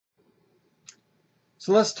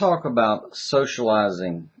So let's talk about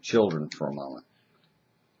socializing children for a moment.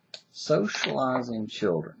 Socializing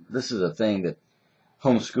children. This is a thing that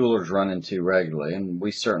homeschoolers run into regularly, and we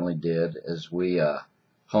certainly did as we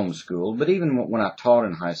homeschooled. But even when I taught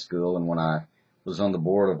in high school and when I was on the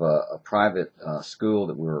board of a private school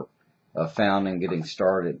that we were founding, getting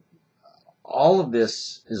started, all of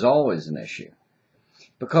this is always an issue.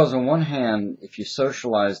 Because on one hand, if you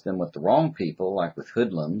socialize them with the wrong people, like with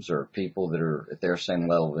hoodlums or people that are at their same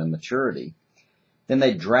level of immaturity, then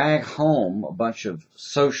they drag home a bunch of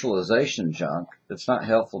socialization junk that's not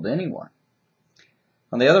helpful to anyone.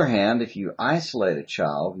 On the other hand, if you isolate a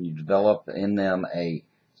child and you develop in them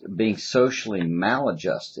being socially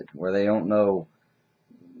maladjusted, where they don't know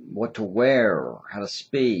what to wear or how to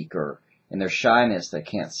speak, or in their shyness they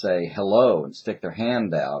can't say hello and stick their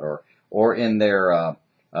hand out, or in their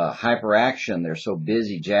hyperaction they're so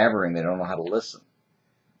busy jabbering they don't know how to listen.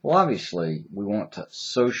 Well, obviously, we want to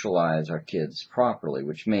socialize our kids properly,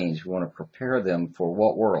 which means we want to prepare them for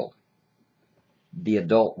what world? The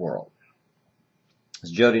adult world.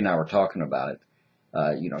 As Jody and I were talking about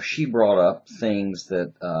it, she brought up things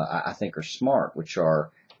that I think are smart, which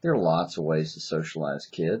are there are lots of ways to socialize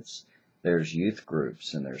kids. There's youth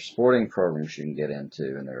groups, and there's sporting programs you can get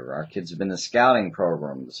into, and our kids have been in scouting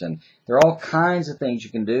programs, and there are all kinds of things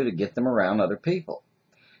you can do to get them around other people.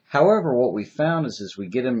 However, what we found is as we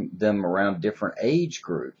get them around different age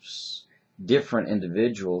groups, different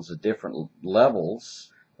individuals at different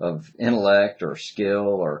levels of intellect or skill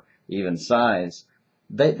or even size,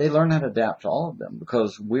 they learn how to adapt to all of them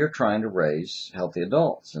because we're trying to raise healthy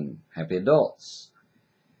adults and happy adults.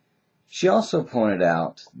 She also pointed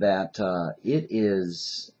out that it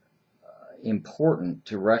is important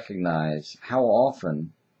to recognize how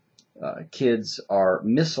often kids are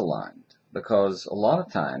misaligned, because a lot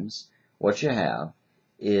of times what you have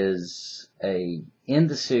is an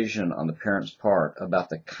indecision on the parent's part about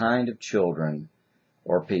the kind of children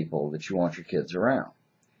or people that you want your kids around.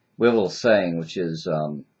 We have a little saying which is,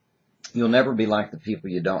 you'll never be like the people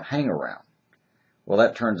you don't hang around. Well,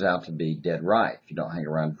 that turns out to be dead right. If you don't hang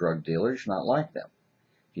around drug dealers, you're not like them.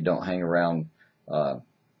 If you don't hang around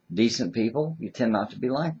decent people, you tend not to be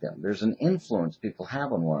like them. There's an influence people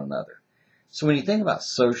have on one another. So when you think about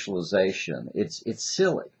socialization, it's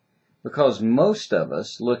silly, because most of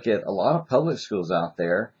us look at a lot of public schools out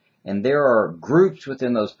there, and there are groups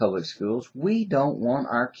within those public schools we don't want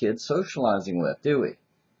our kids socializing with, do we?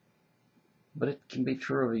 But it can be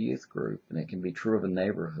true of a youth group, and it can be true of a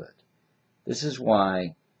neighborhood. This is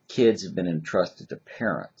why kids have been entrusted to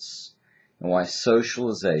parents, and why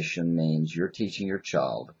socialization means you're teaching your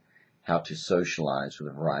child how to socialize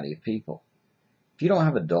with a variety of people. If you don't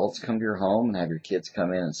have adults come to your home and have your kids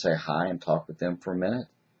come in and say hi and talk with them for a minute,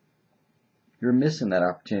 you're missing that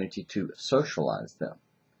opportunity to socialize them.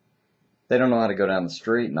 They don't know how to go down the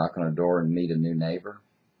street, knock on a door, and meet a new neighbor.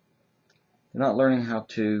 They're not learning how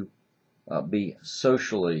to be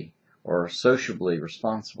socially or sociably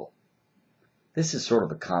responsible. This is sort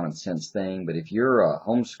of a common sense thing, but if you're a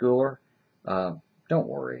homeschooler, don't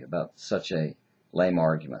worry about such a lame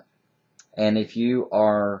argument. And if you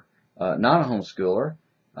are not a homeschooler,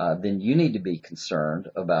 then you need to be concerned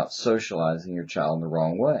about socializing your child in the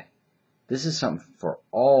wrong way. This is something for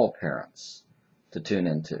all parents to tune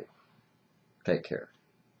into. Take care.